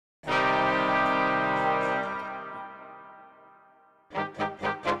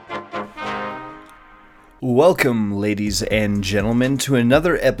Welcome, ladies and gentlemen, to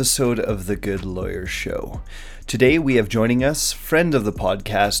another episode of The Good Lawyer Show. Today we have joining us friend of the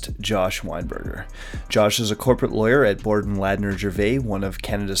podcast, Josh Weinberger. Josh is a corporate lawyer at Borden Ladner Gervais, one of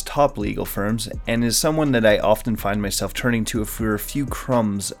Canada's top legal firms, and is someone that I often find myself turning to for a few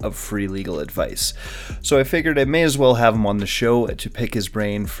crumbs of free legal advice. So I figured I may as well have him on the show to pick his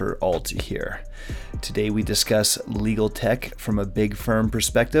brain for all to hear. Today we discuss legal tech from a big firm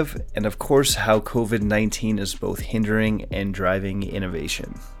perspective, and of course how COVID-19 is both hindering and driving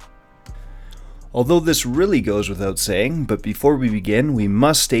innovation. Although this really goes without saying, but before we begin, we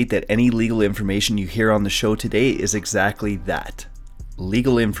must state that any legal information you hear on the show today is exactly that.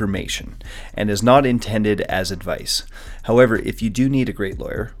 Legal information, and is not intended as advice. However, if you do need a great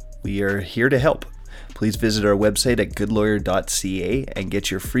lawyer, we are here to help. Please visit our website at goodlawyer.ca and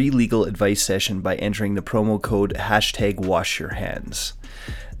get your free legal advice session by entering the promo code #WashYourHands.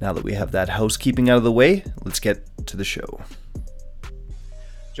 Now that we have that housekeeping out of the way, let's get to the show.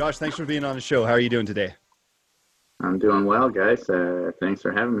 Josh, thanks for being on the show. How are you doing today? I'm doing well, guys. Thanks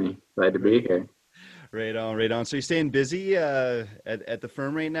for having me. Glad to be here. Right on, right on. So you're staying busy at the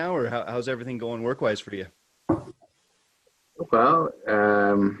firm right now, or how's everything going work-wise for you? Well,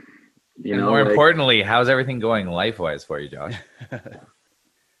 more importantly, how's everything going life-wise for you, Josh?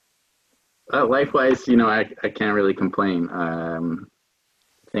 Life-wise, I can't really complain.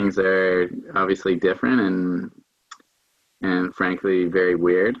 Things are obviously different and frankly very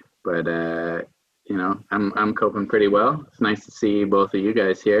weird, but I'm coping pretty well. It's nice to see both of you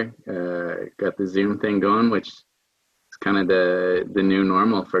guys here. Got the Zoom thing going, which is kind of the new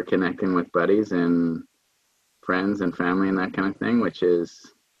normal for connecting with buddies and friends and family and that kind of thing, which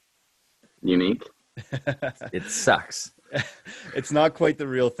is unique. It sucks. It's not quite the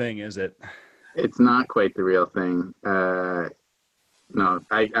real thing, is it? It's not quite the real thing. No,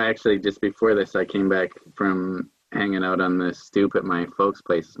 I actually, just before this, I came back from hanging out on the stoop at my folks'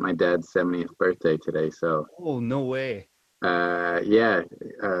 place. It's my dad's 70th birthday today, so. Oh, no way.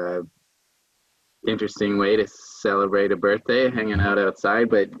 Interesting way to celebrate a birthday, hanging out outside,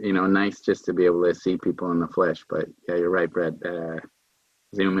 but, nice just to be able to see people in the flesh. But yeah, you're right, Brett.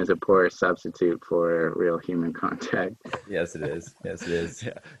 Zoom is a poor substitute for real human contact. Yes, it is. Yes, it is.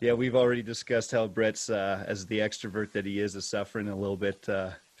 Yeah, we've already discussed how Brett's, as the extrovert that he is suffering a little bit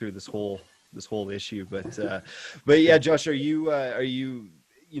through this whole issue. But yeah, Josh, have you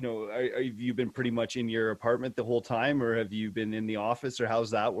been pretty much in your apartment the whole time, or have you been in the office, or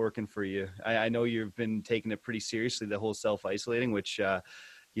how's that working for you? I know you've been taking it pretty seriously, the whole self-isolating, which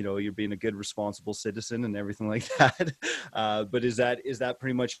you're being a good, responsible citizen and everything like that. But is that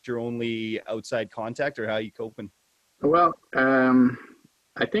pretty much your only outside contact, or how are you coping? Well,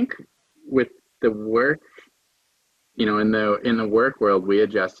 I think with the work, in the work world, we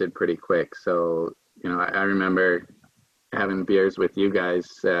adjusted pretty quick. So, I remember having beers with you guys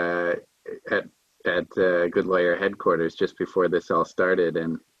at Good Lawyer headquarters just before this all started,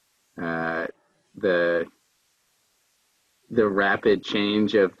 and the rapid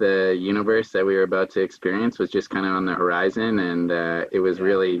change of the universe that we were about to experience was just kind of on the horizon, and it was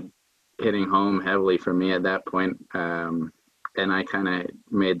really hitting home heavily for me at that point. And I kind of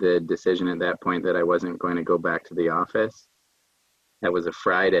made the decision at that point that I wasn't going to go back to the office. That was a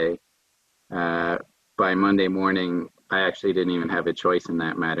Friday. By Monday morning, I actually didn't even have a choice in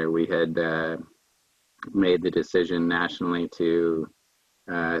that matter. We had made the decision nationally to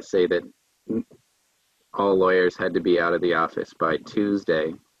say that all lawyers had to be out of the office by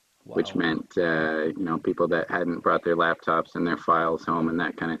Tuesday. Wow. Which meant, people that hadn't brought their laptops and their files home and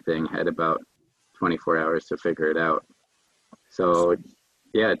that kind of thing had about 24 hours to figure it out. So,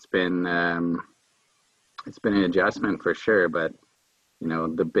 yeah, it's been an adjustment for sure, but,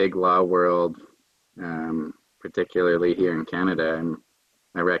 the big law world, particularly here in Canada,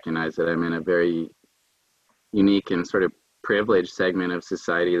 I recognize that I'm in a very unique and sort of privileged segment of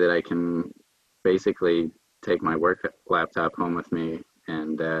society that I can basically take my work laptop home with me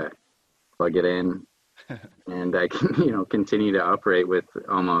and plug it in, and I can, continue to operate with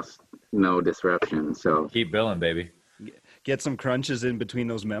almost no disruption. So keep billing, baby. Get some crunches in between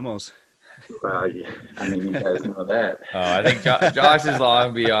those memos. Well, yeah. I mean, you guys know that. Oh, I think Josh is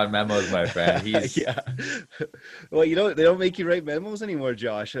long beyond memos, my friend. He's yeah. Well, they don't make you write memos anymore,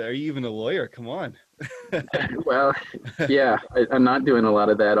 Josh. Are you even a lawyer? Come on. Well, yeah, I'm not doing a lot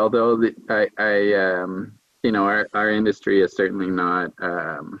of that. Although our industry is certainly not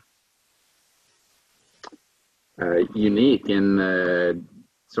unique in the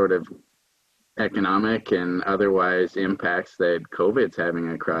sort of economic and otherwise impacts that COVID's having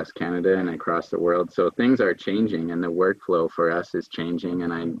across Canada and across the world. So things are changing, and the workflow for us is changing.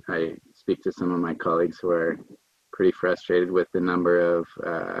 And I speak to some of my colleagues who are pretty frustrated with the number of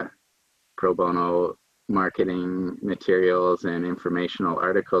pro bono marketing materials and informational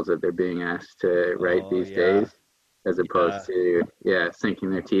articles that they're being asked to write these days, as opposed to sinking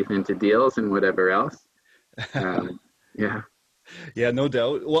their teeth into deals and whatever else. Yeah, no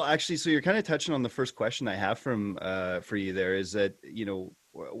doubt. Well, actually, so you're kind of touching on the first question I have for you there, is that,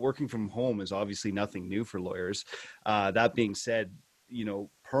 working from home is obviously nothing new for lawyers. That being said,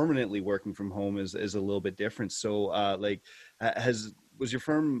 permanently working from home is a little bit different. So was your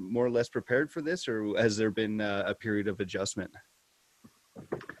firm more or less prepared for this, or has there been a period of adjustment?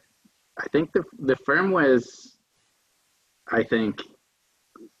 I think the firm was,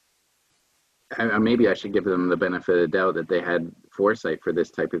 maybe I should give them the benefit of the doubt that they had foresight for this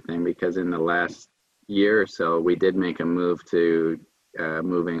type of thing, because in the last year or so, we did make a move to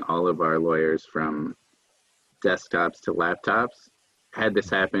moving all of our lawyers from desktops to laptops. Had this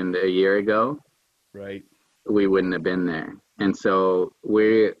happened a year ago, right, we wouldn't have been there. And so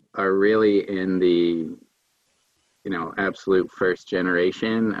we are really in the, absolute first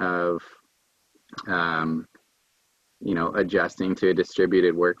generation of, adjusting to a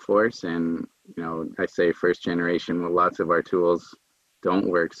distributed workforce. And, I say first generation, well, lots of our tools don't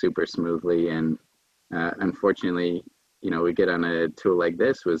work super smoothly. And unfortunately, we get on a tool like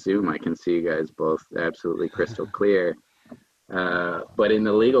this with Zoom, I can see you guys both absolutely crystal clear. But in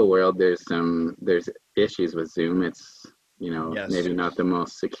the legal world, there's issues with Zoom. It's, maybe not the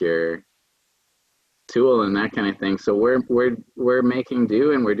most secure tool and that kind of thing. So we're making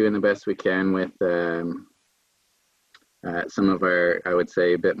do, and we're doing the best we can with some of our, I would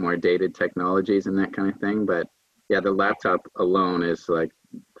say, a bit more dated technologies and that kind of thing. But yeah, the laptop alone is like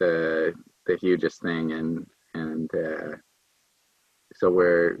the hugest thing, and so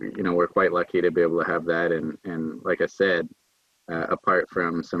we're quite lucky to be able to have that. And like I said, apart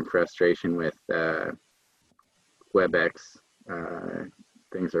from some frustration with WebEx,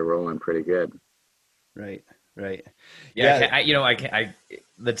 things are rolling pretty good. Right. Yeah.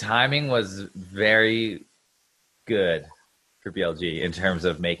 The timing was very good for BLG in terms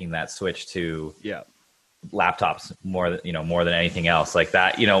of making that switch to laptops more than anything else. Like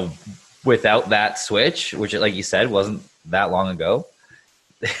that, without that switch, which, like you said, wasn't that long ago,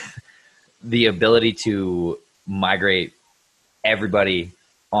 the ability to migrate everybody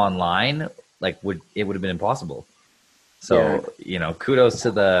online, it would have been impossible. So, kudos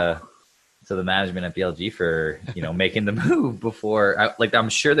to the management at BLG for, making the move before. I'm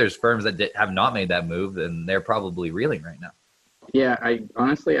sure there's firms that have not made that move, and they're probably reeling right now. Yeah, I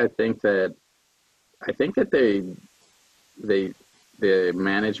think that the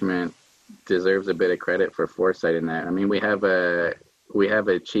management deserves a bit of credit for foresight in that. I mean, we have a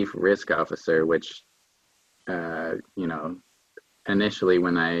chief risk officer, which, initially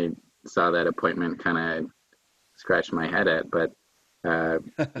when I saw that appointment, kind of scratched my head at, but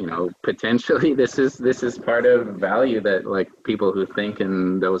potentially this is part of value that, like, people who think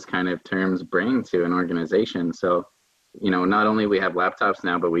in those kind of terms bring to an organization. So, not only we have laptops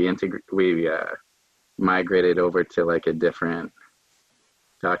now, but we migrated over to like a different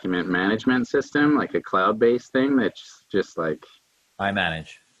document management system, like a cloud-based thing that's just like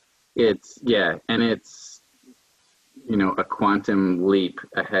iManage. It's a quantum leap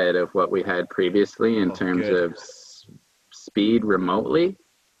ahead of what we had previously in terms of speed remotely.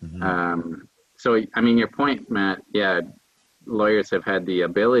 Mm-hmm. So, I mean, your point, Matt, lawyers have had the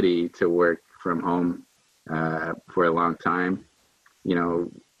ability to work from home for a long time.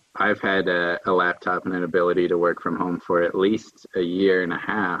 I've had a laptop and an ability to work from home for at least a year and a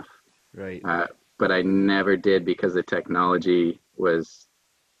half. Right. But I never did, because the technology was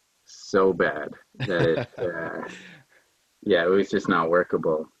so bad that it was just not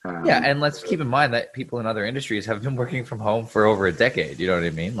workable. And let's keep in mind that people in other industries have been working from home for over a decade. You know what I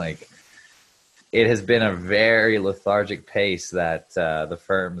mean? Like, it has been a very lethargic pace that the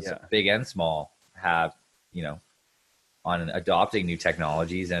firms, big and small, have, on adopting new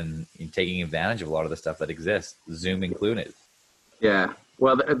technologies and taking advantage of a lot of the stuff that exists, Zoom included. Yeah.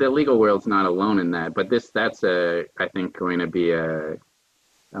 Well, the legal world's not alone in that, but that's I think going to be a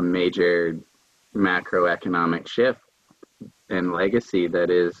major macroeconomic shift and legacy that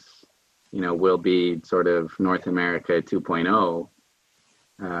is, will be sort of North America 2.0.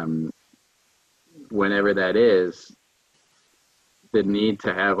 Whenever that is, the need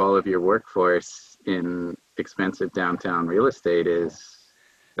to have all of your workforce in expensive downtown real estate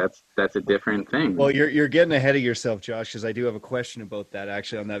that's a different thing. Well, you're getting ahead of yourself, Josh, because I do have a question about that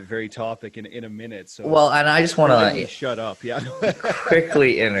actually on that very topic in a minute. So, well, and I just want to shut up. Yeah,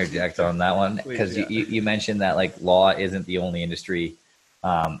 quickly interject on that one, because you mentioned that, like, law isn't the only industry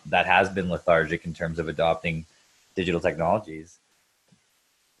that has been lethargic in terms of adopting digital technologies.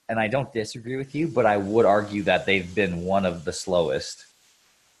 And I don't disagree with you, but I would argue that they've been one of the slowest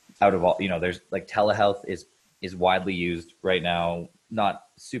out of all. There's like telehealth is widely used right now, not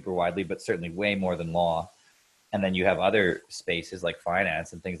super widely, but certainly way more than law. And then you have other spaces like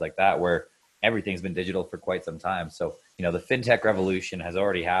finance and things like that where everything's been digital for quite some time. So, the fintech revolution has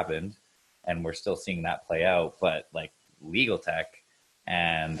already happened and we're still seeing that play out. But like legal tech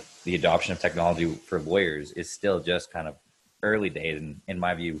and the adoption of technology for lawyers is still just kind of early days, and in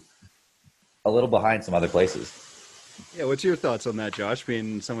my view, a little behind some other places. Yeah, what's your thoughts on that, Josh?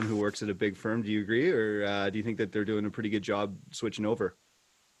 Being someone who works at a big firm, do you agree, or do you think that they're doing a pretty good job switching over?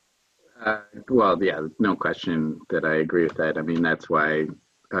 Well, yeah, no question that I agree with that. I mean, that's why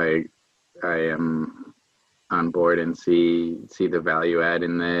I am on board and see the value add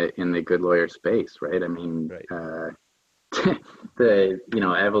in the good lawyer space, right? I mean, right. The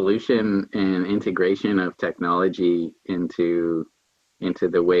evolution and integration of technology into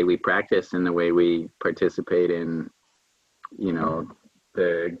the way we practice and the way we participate in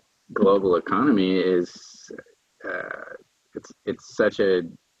the global economy is it's such a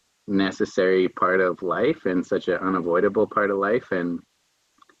necessary part of life and such an unavoidable part of life. And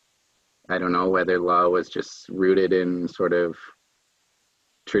I don't know whether law was just rooted in sort of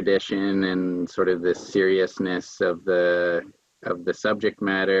tradition and sort of the seriousness of the subject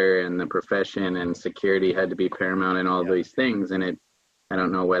matter and the profession, and security had to be paramount in all these things. And I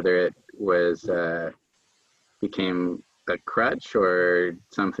don't know whether it was became a crutch or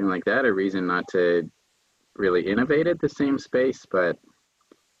something like that, a reason not to really innovate at the same space. But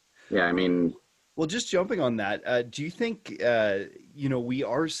yeah, I mean, well, just jumping on that, do you think, we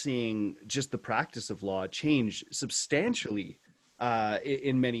are seeing just the practice of law change substantially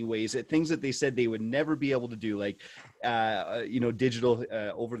in many ways, at things that they said they would never be able to do, like, digital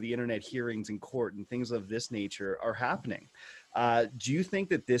over the internet hearings in court and things of this nature are happening. Do you think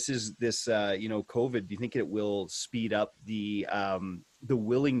that this COVID, do you think it will speed up the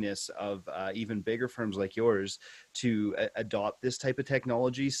willingness of even bigger firms like yours to adopt this type of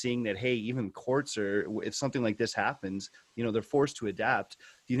technology, seeing that, hey, even courts if something like this happens, they're forced to adapt?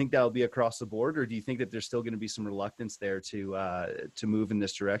 Do you think that'll be across the board, or do you think that there's still going to be some reluctance there to move in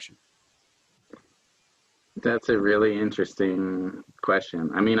this direction? That's a really interesting question.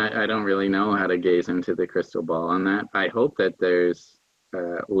 I mean, I don't really know how to gaze into the crystal ball on that. I hope that there's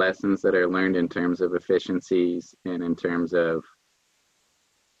lessons that are learned in terms of efficiencies and in terms of,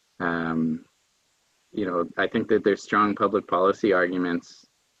 I think that there's strong public policy arguments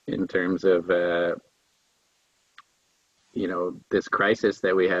in terms of, this crisis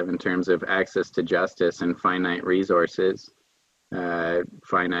that we have in terms of access to justice and finite resources,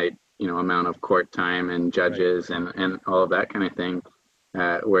 finite amount of court time and judges, right, and all of that kind of thing,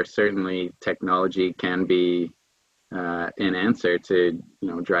 where certainly technology can be an answer to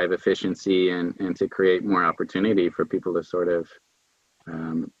drive efficiency and to create more opportunity for people to sort of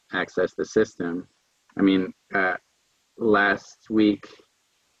access the system. I mean, last week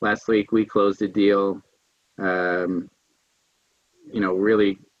we closed a deal,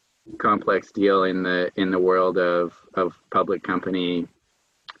 really complex deal in the world of public company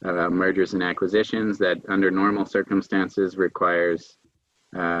mergers and acquisitions that under normal circumstances requires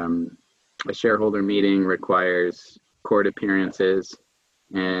a shareholder meeting, requires court appearances,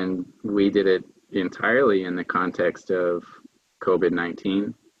 and we did it entirely in the context of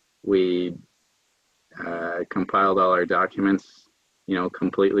COVID-19. We compiled all our documents,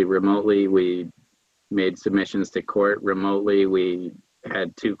 completely remotely. We made submissions to court remotely. We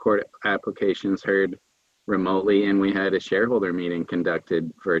had 2 court applications heard remotely, and we had a shareholder meeting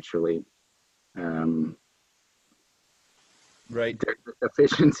conducted virtually. Right. There's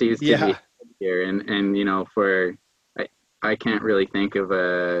efficiencies to be here, and I can't really think of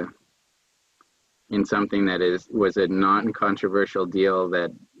in something that was a non-controversial deal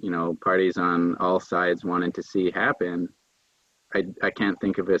that parties on all sides wanted to see happen. I can't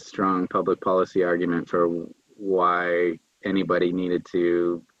think of a strong public policy argument for why anybody needed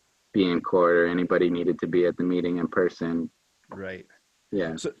to be in court or anybody needed to be at the meeting in person. Right.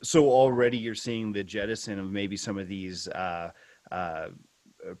 Yeah. So already you're seeing the jettison of maybe some of these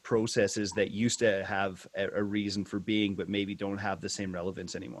processes that used to have a reason for being, but maybe don't have the same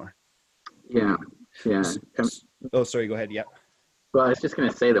relevance anymore. Yeah. Yeah. Oh, sorry. Go ahead. Yeah. Well, I was just going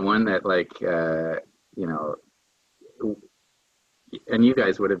to say the one that and you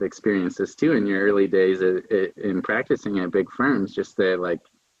guys would have experienced this too in your early days in practicing at big firms, just the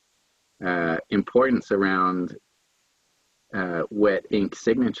importance around wet ink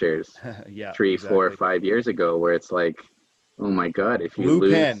signatures. Yeah, 3, exactly. 4, 5 years ago, where it's like, oh my God, if you Blue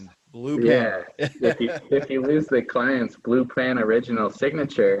lose, pen, blue pen. yeah, if you lose the client's blue pen original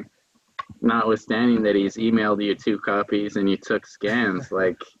signature, notwithstanding that he's emailed you 2 copies and you took scans,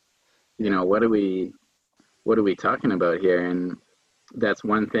 like, what are we talking about here? And that's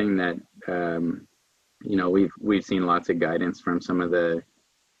one thing that we've seen lots of guidance from some of the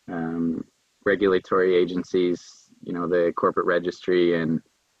regulatory agencies, the corporate registry and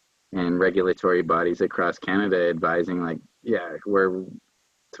regulatory bodies across Canada advising, like, yeah, we're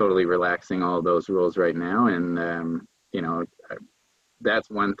totally relaxing all those rules right now. And that's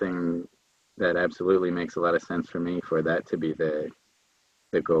one thing that absolutely makes a lot of sense for me, for that to be the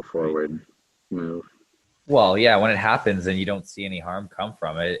go forward move. Well, yeah, when it happens and you don't see any harm come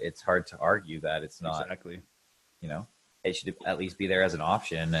from it, it's hard to argue that it's not. Exactly. It should at least be there as an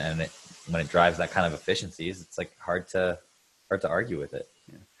option, and when it drives that kind of efficiencies, it's like hard to argue with it.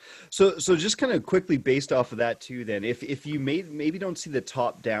 Yeah. So just kind of quickly based off of that too, then, if you maybe don't see the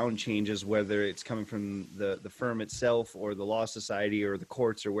top down changes, whether it's coming from the firm itself or the law society or the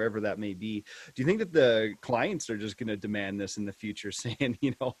courts or wherever that may be, do you think that the clients are just going to demand this in the future, saying,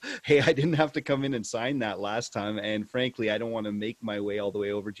 hey, I didn't have to come in and sign that last time, and frankly, I don't want to make my way all the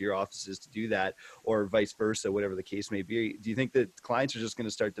way over to your offices to do that, or vice versa, whatever the case may be? Do you think that clients are just going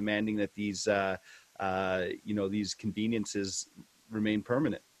to start demanding that these these conveniences remain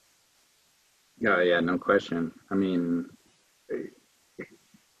permanent? Yeah, no question. I mean,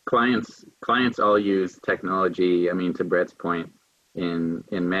 clients all use technology. I mean, to Brett's point, in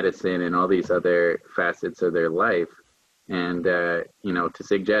medicine and all these other facets of their life, and to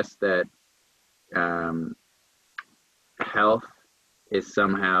suggest that health is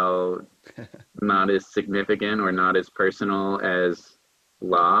somehow not as significant or not as personal as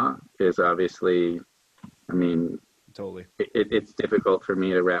law is obviously, I mean, totally. It's difficult for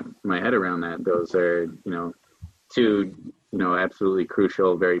me to wrap my head around that. Those are, two, absolutely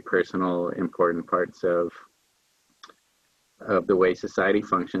crucial, very personal, important parts of the way society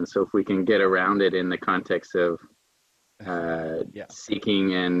functions. So if we can get around it in the context of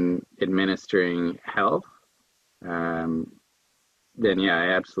seeking and administering health, then yeah, I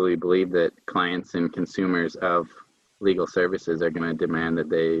absolutely believe that clients and consumers of legal services are going to demand that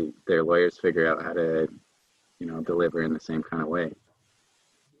their lawyers figure out how to deliver in the same kind of way.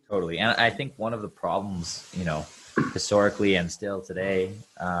 Totally. And I think one of the problems, historically and still today,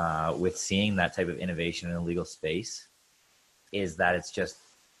 with seeing that type of innovation in the legal space is that it's just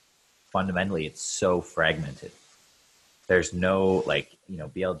fundamentally, it's so fragmented. There's no,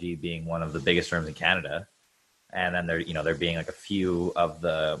 BLG being one of the biggest firms in Canada, and then there being like a few of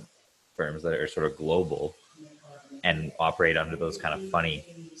the firms that are sort of global and operate under those kind of funny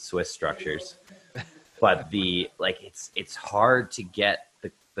Swiss structures. But it's hard to get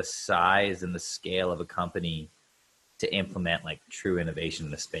the size and the scale of a company to implement like true innovation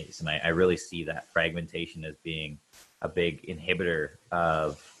in the space. And I really see that fragmentation as being a big inhibitor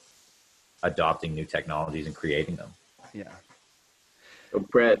of adopting new technologies and creating them. Yeah. So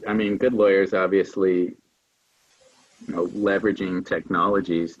Brett, I mean, Good Lawyers obviously, leveraging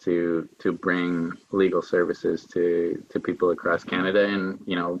technologies to bring legal services to people across Canada, and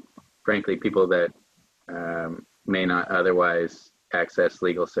frankly, people that may not otherwise access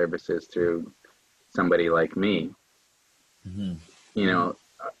legal services through somebody like me. Mm-hmm.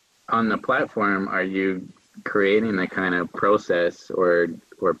 On the platform, are you creating the kind of process or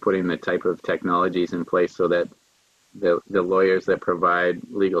putting the type of technologies in place so that the lawyers that provide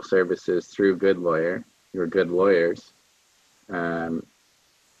legal services through Good Lawyer, your Good Lawyers,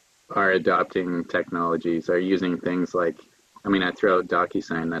 are adopting technologies, are using things like, I throw out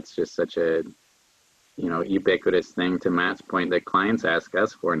DocuSign. That's just such a ubiquitous thing, to Matt's point, that clients ask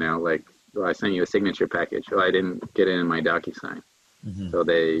us for now. Like, well, I sent you a signature package. Well, I didn't get it in my DocuSign. Mm-hmm. So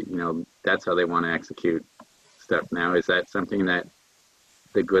they, that's how they want to execute stuff now. Is that something that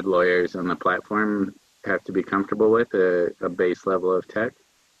the Good Lawyers on the platform have to be comfortable with, a base level of tech?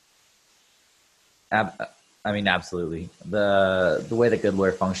 Absolutely. The way that Good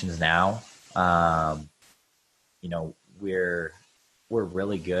Lawyer functions now, we're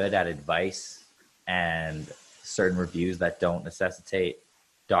really good at advice and certain reviews that don't necessitate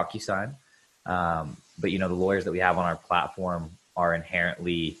DocuSign. But the lawyers that we have on our platform are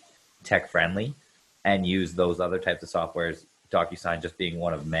inherently tech friendly and use those other types of softwares, DocuSign just being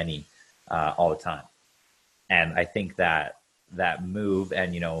one of many, all the time. And I think that move,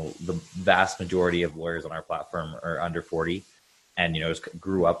 and the vast majority of lawyers on our platform are under 40 and just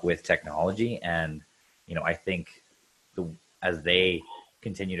grew up with technology. And I think as they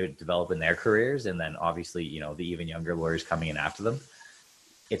continue to develop in their careers, and then obviously the even younger lawyers coming in after them,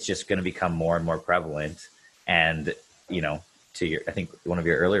 it's just going to become more and more prevalent. And I think one of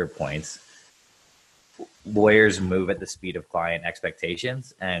your earlier points, lawyers move at the speed of client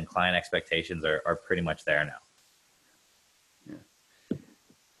expectations, and client expectations are pretty much there now.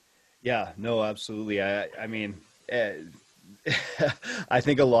 Yeah, no, absolutely. I mean, I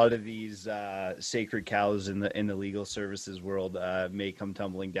think a lot of these sacred cows in the legal services world may come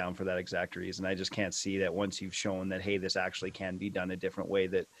tumbling down for that exact reason. I just can't see that once you've shown that, hey, this actually can be done a different way,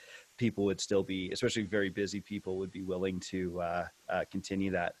 that people would still be, especially very busy people, would be willing to continue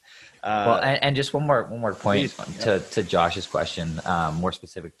that. Well, and just one more point please, to Josh's question, more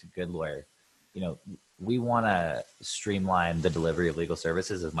specific to Good Lawyer. We want to streamline the delivery of legal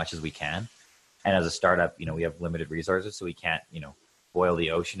services as much as we can. And as a startup, we have limited resources, so we can't, boil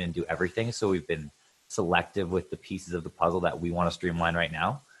the ocean and do everything. So we've been selective with the pieces of the puzzle that we want to streamline right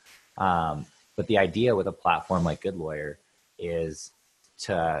now. But the idea with a platform like Good Lawyer is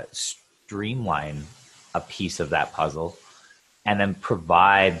to streamline a piece of that puzzle and then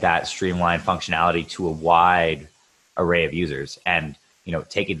provide that streamlined functionality to a wide array of users, and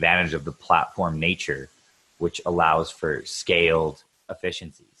take advantage of the platform nature, which allows for scaled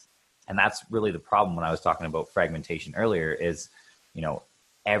efficiencies. And that's really the problem when I was talking about fragmentation earlier is,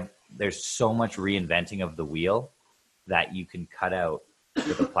 there's so much reinventing of the wheel that you can cut out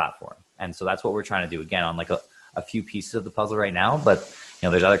with a platform. And so that's what we're trying to do, again, on like a few pieces of the puzzle right now. But,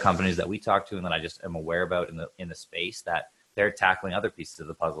 there's other companies that we talk to and that I just am aware about in the space that they're tackling other pieces of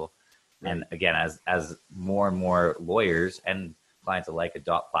the puzzle. Right. And again, as more and more lawyers and clients alike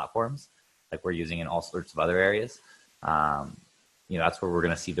adopt platforms like we're using in all sorts of other areas, that's where we're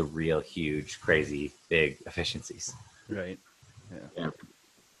going to see the real huge, crazy, big efficiencies. Right. Yeah.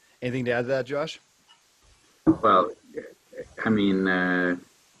 Anything to add to that, Josh? Well, I mean,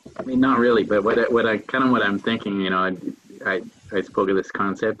 not really, but what I'm thinking, I spoke of this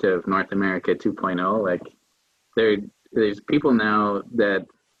concept of North America 2.0. Like, there's people now that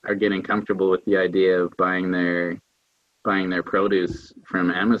are getting comfortable with the idea of buying their produce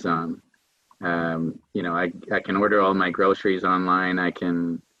from Amazon. I can order all my groceries online. I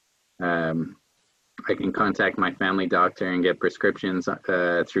can contact my family doctor and get prescriptions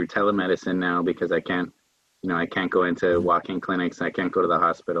through telemedicine now, because I can't go into walk-in clinics. I can't go to the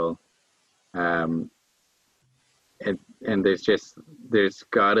hospital. And there's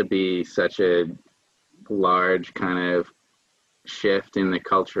got to be such a large kind of shift in the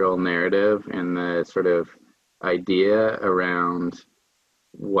cultural narrative and the sort of idea around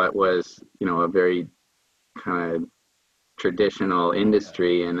what was, a very kind of traditional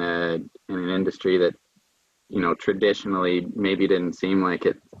industry, and an industry that, traditionally maybe didn't seem like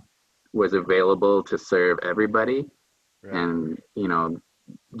it was available to serve everybody. Right. And,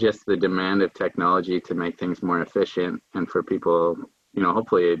 just the demand of technology to make things more efficient, and for people,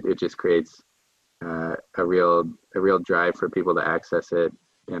 hopefully it just creates a real drive for people to access it,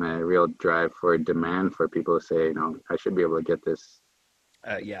 and a real drive for demand for people to say, I should be able to get this.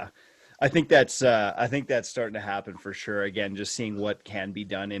 Yeah. I think that's starting to happen for sure. Again, just seeing what can be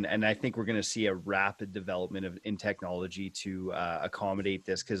done. And I think we're going to see a rapid development in technology to accommodate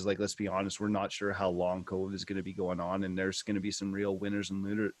this. Cause let's be honest, we're not sure how long COVID is going to be going on, and there's going to be some real winners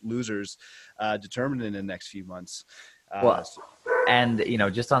and losers determined in the next few months. And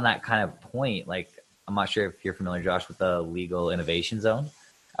just on that kind of point, I'm not sure if you're familiar, Josh, with the Legal Innovation Zone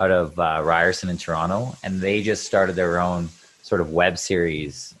out of Ryerson in Toronto. And they just started their own sort of web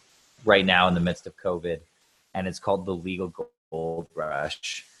series right now in the midst of COVID, and it's called the Legal Gold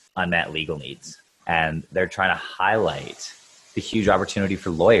Rush: Unmet Legal Needs. And they're trying to highlight the huge opportunity for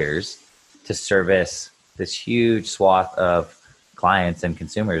lawyers to service this huge swath of clients and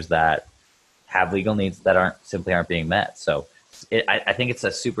consumers that have legal needs that aren't being met. So I think it's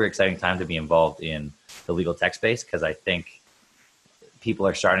a super exciting time to be involved in the legal tech space, because I think people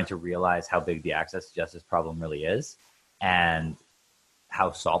are starting to realize how big the access to justice problem really is, and how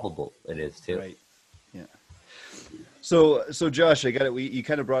solvable it is too. Right. Yeah. So Josh, I got it. You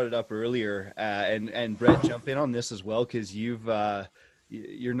kind of brought it up earlier, and Brett, jump in on this as well, because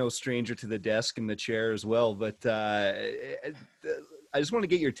you're no stranger to the desk and the chair as well. But I just want to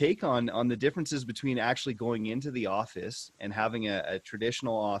get your take on the differences between actually going into the office and having a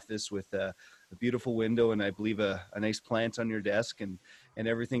traditional office with a beautiful window and I believe a nice plant on your desk and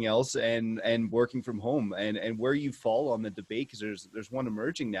everything else, and working from home, and where you fall on the debate, because there's one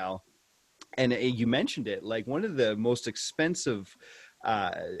emerging now, and you mentioned it, like one of the most expensive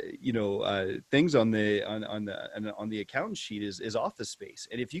things on the accountant sheet is office space.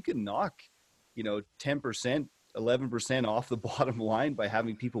 And if you can knock 10%, 11% off the bottom line by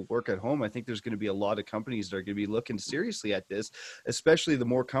having people work at home, I think there's going to be a lot of companies that are going to be looking seriously at this, especially the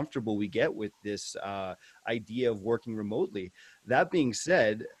more comfortable we get with this idea of working remotely. That being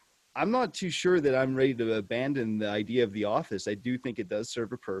said, I'm not too sure that I'm ready to abandon the idea of the office. I do think it does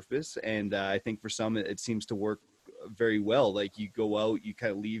serve a purpose. And I think for some, it seems to work very well. Like you go out, you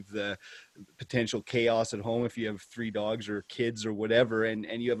kind of leave the potential chaos at home if you have 3 dogs or kids or whatever, and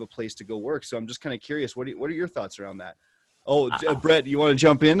you have a place to go work. So I'm just kind of curious, what are your thoughts around that? Oh, Brett, you want to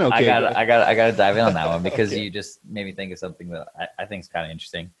jump in? Okay, I got to dive in on that one because okay. You just made me think of something that I think is kind of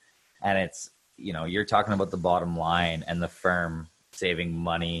interesting. And it's, you're talking about the bottom line and the firm saving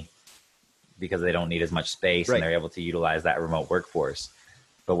money because they don't need as much space, right, and they're able to utilize that remote workforce.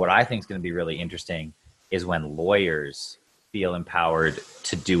 But what I think is going to be really interesting is when lawyers feel empowered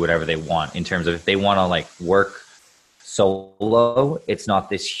to do whatever they want in terms of if they want to like work solo, it's not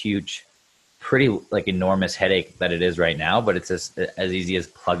this huge, pretty like enormous headache that it is right now, but it's as easy as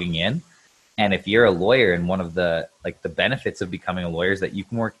plugging in. And if you're a lawyer, and one of the benefits of becoming a lawyer is that you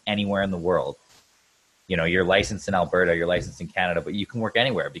can work anywhere in the world. You're licensed in Alberta, you're licensed in Canada, but you can work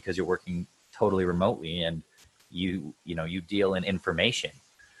anywhere because you're working totally remotely, and you deal in information.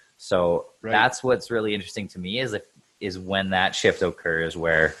 So right, that's what's really interesting to me is when that shift occurs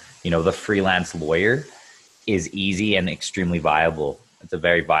where, the freelance lawyer is easy and extremely viable. It's a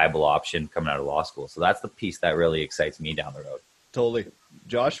very viable option coming out of law school. So that's the piece that really excites me down the road. Totally.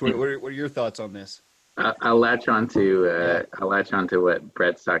 Josh, what are your thoughts on this? I'll latch on to what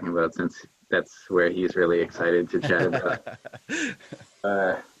Brett's talking about, since that's where he's really excited to chat about.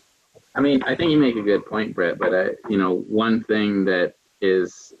 I think you make a good point, Brett, but one thing that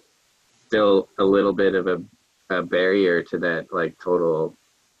is still a little bit of a barrier to that, like, total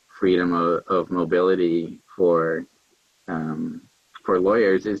freedom of mobility for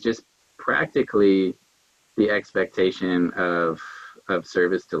lawyers is just practically the expectation of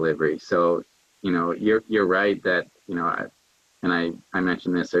service delivery. So, you're right that, I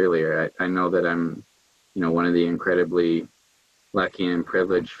mentioned this earlier, I know that I'm, one of the incredibly lucky and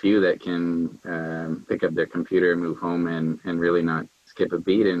privileged few that can pick up their computer, move home, and really not skip a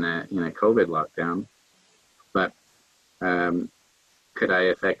beat in a COVID lockdown. But could I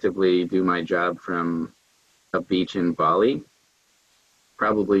effectively do my job from a beach in Bali?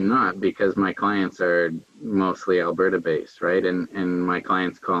 Probably not, because my clients are mostly Alberta based, right? And my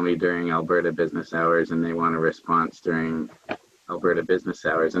clients call me during Alberta business hours, and they want a response during Alberta business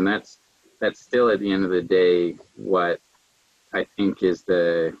hours. And that's still, at the end of the day, what I think is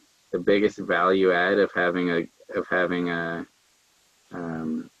the biggest value add of having a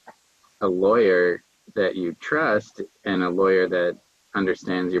lawyer that you trust, and a lawyer that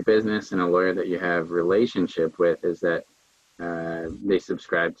understands your business, and a lawyer that you have relationship with, is that they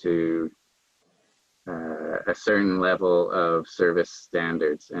subscribe to a certain level of service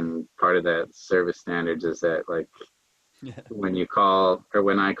standards. And part of that service standards is that, like, when you call, or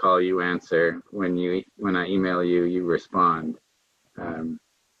when I call, you answer. When I email you, you respond.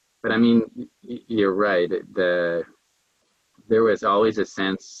 But you're right. There was always a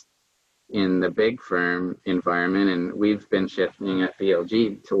sense in the big firm environment, and we've been shifting at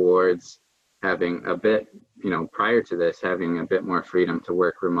BLG towards having a bit, prior to this, having a bit more freedom to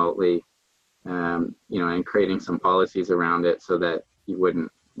work remotely, and creating some policies around it so that you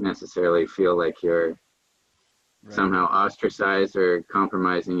wouldn't necessarily feel like you're right, somehow ostracized or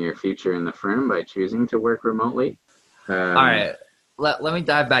compromising your future in the firm by choosing to work remotely. All right. Let me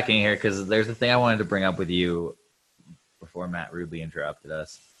dive back in here, because there's a thing I wanted to bring up with you before Matt rudely interrupted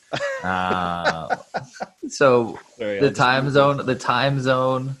us. So the time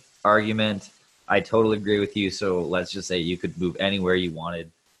zone argument, I totally agree with you. So let's just say you could move anywhere you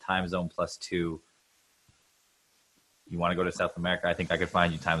wanted, time zone +2. You want to go to South America, I think I could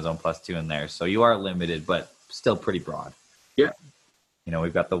find you time zone +2 in there. So you are limited, but still pretty broad. Yeah.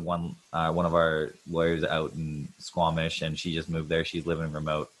 We've got the one of our lawyers out in Squamish, and she just moved there. She's living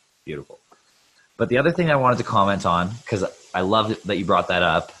remote. Beautiful. But the other thing I wanted to comment on, because I love that you brought that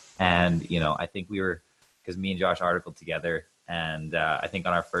up, and I think because me and Josh articled together, and I think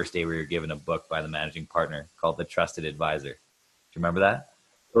on our first day we were given a book by the managing partner called The Trusted Advisor. Do you remember that?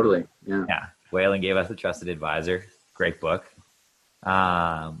 Totally. Yeah. Yeah. Whalen gave us The Trusted Advisor. Great book.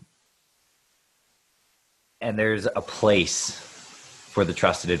 And there's a place for the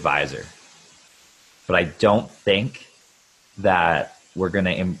trusted advisor, but I don't think that we're going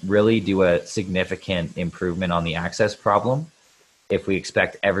to really do a significant improvement on the access problem if we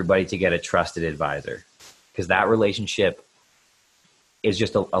expect everybody to get a trusted advisor, because that relationship is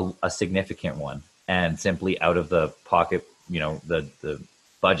just a significant one, and simply out of the pocket, the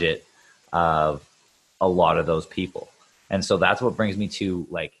budget of a lot of those people. And so that's what brings me to,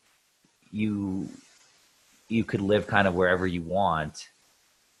 like, you could live kind of wherever you want,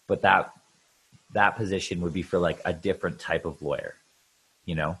 but that position would be for like a different type of lawyer,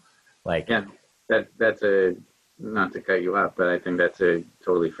 like. Yeah, that's not to cut you off, but I think that's a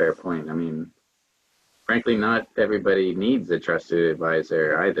totally fair point. I mean, frankly, not everybody needs a trusted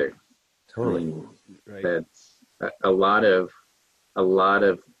advisor either. Totally. I mean, right. That's a lot of,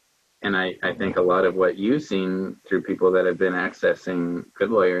 and I think a lot of what you've seen through people that have been accessing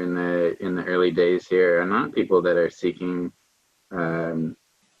Good Lawyer in the early days here are not people that are seeking,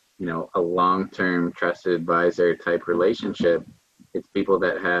 a long-term trusted advisor type relationship. It's people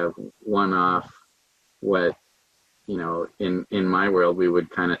that have one-off, what, in my world, we would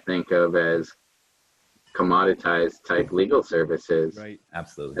kind of think of as commoditized type legal services. Right.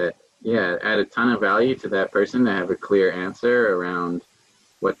 Absolutely. That, add a ton of value to that person to have a clear answer around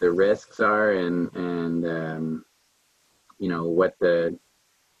what the risks are and what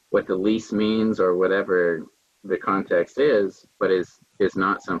the lease means or whatever the context is, but is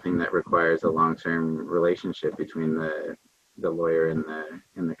not something that requires a long-term relationship between the lawyer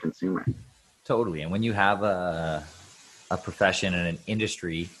and the consumer. Totally. And when you have a profession and an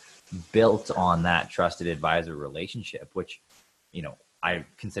industry built on that trusted advisor relationship, which, I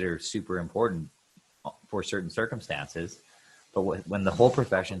consider super important for certain circumstances, but when the whole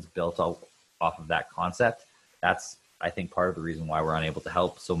profession is built off of that concept, that's, I think, part of the reason why we're unable to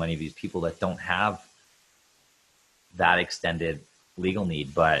help so many of these people that don't have that extended legal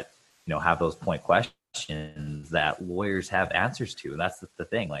need, but, have those point questions that lawyers have answers to. And that's the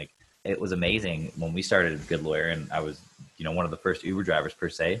thing. Like, it was amazing when we started as Good Lawyer, and I was, one of the first Uber drivers per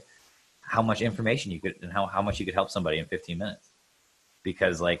se, how much information you could, and how much you could help somebody in 15 minutes.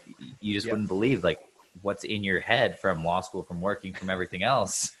 Because, like, you just wouldn't believe, like, what's in your head from law school, from working, from everything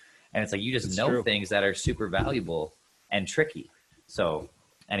else. And it's like, you just know things that are super valuable and tricky. So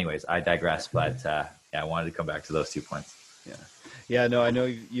anyways, I digress, but I wanted to come back to those 2 points. Yeah, no, I know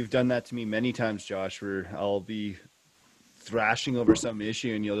you've done that to me many times, Josh, where I'll be thrashing over some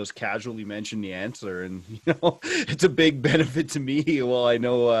issue and you'll just casually mention the answer, and it's a big benefit to me. Well, I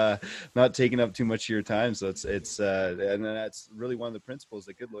know not taking up too much of your time, so it's and that's really one of the principles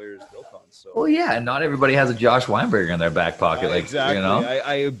that Good Lawyer is built on. So, well, yeah, and not everybody has a Josh Weinberger in their back pocket, like exactly.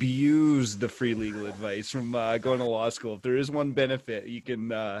 I abuse the free legal advice from going to law school. If there is one benefit, you can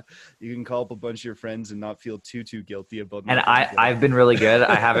call up a bunch of your friends and not feel too guilty about. And I've been really good.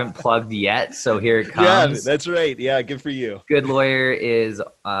 I haven't plugged yet, so here it comes. Yeah, that's right. Yeah, good for you. Good Lawyer is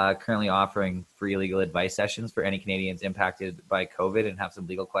currently offering free legal advice sessions for any Canadians impacted by COVID and have some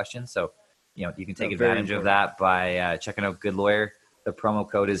legal questions. So, you can take advantage of that by checking out Good Lawyer. The promo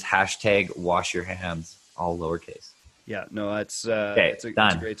code is #WashYourHands, all lowercase. Yeah, no, that's it's a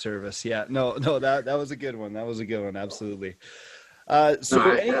great service. Yeah, no, that was a good one. That was a good one. Absolutely. I'm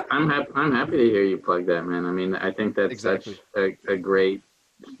happy to hear you plug that, man. I mean, I think that's such a great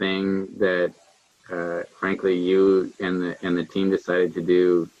thing that, frankly, you and the team decided to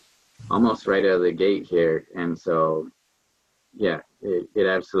do almost right out of the gate here. And so, yeah, it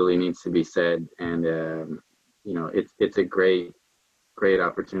absolutely needs to be said. And, it's a great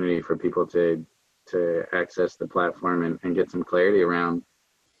opportunity for people to access the platform and get some clarity around,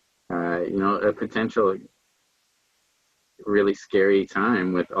 a potential really scary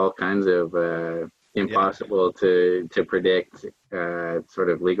time with all kinds of impossible to predict sort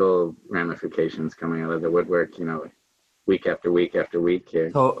of legal ramifications coming out of the woodwork, week after week after week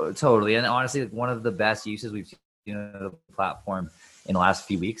here. Totally. And honestly, one of the best uses we've seen of the platform in the last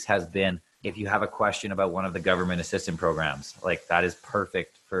few weeks has been, if you have a question about one of the government assistance programs, like, that is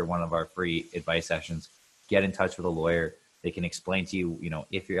perfect for one of our free advice sessions. Get in touch with a lawyer. They can explain to you,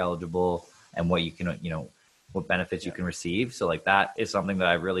 if you're eligible and what you can, what benefits you can receive. So, like, that is something that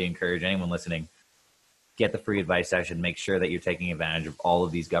I really encourage anyone listening. Get the free advice session. Make sure that you're taking advantage of all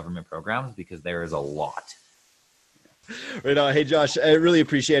of these government programs, because there is a lot. Right on. Hey, Josh, I really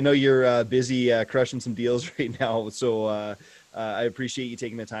appreciate, I know you're busy crushing some deals right now. So I appreciate you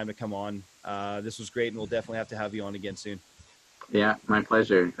taking the time to come on. This was great, and we'll definitely have to have you on again soon. Yeah, my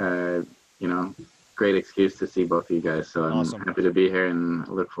pleasure. Great excuse to see both of you guys. So I'm happy to be here and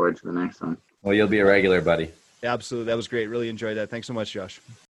look forward to the next one. Well, you'll be a regular, buddy. Absolutely. That was great. Really enjoyed that. Thanks so much, Josh.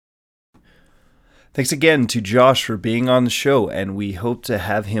 Thanks again to Josh for being on the show, and we hope to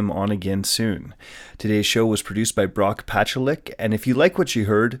have him on again soon. Today's show was produced by Brock Pachulik, and if you like what you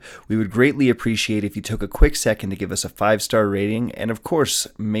heard, we would greatly appreciate if you took a quick second to give us a 5-star rating, and of course,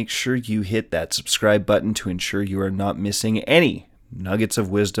 make sure you hit that subscribe button to ensure you are not missing any nuggets of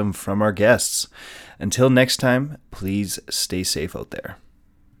wisdom from our guests. Until next time, please stay safe out there.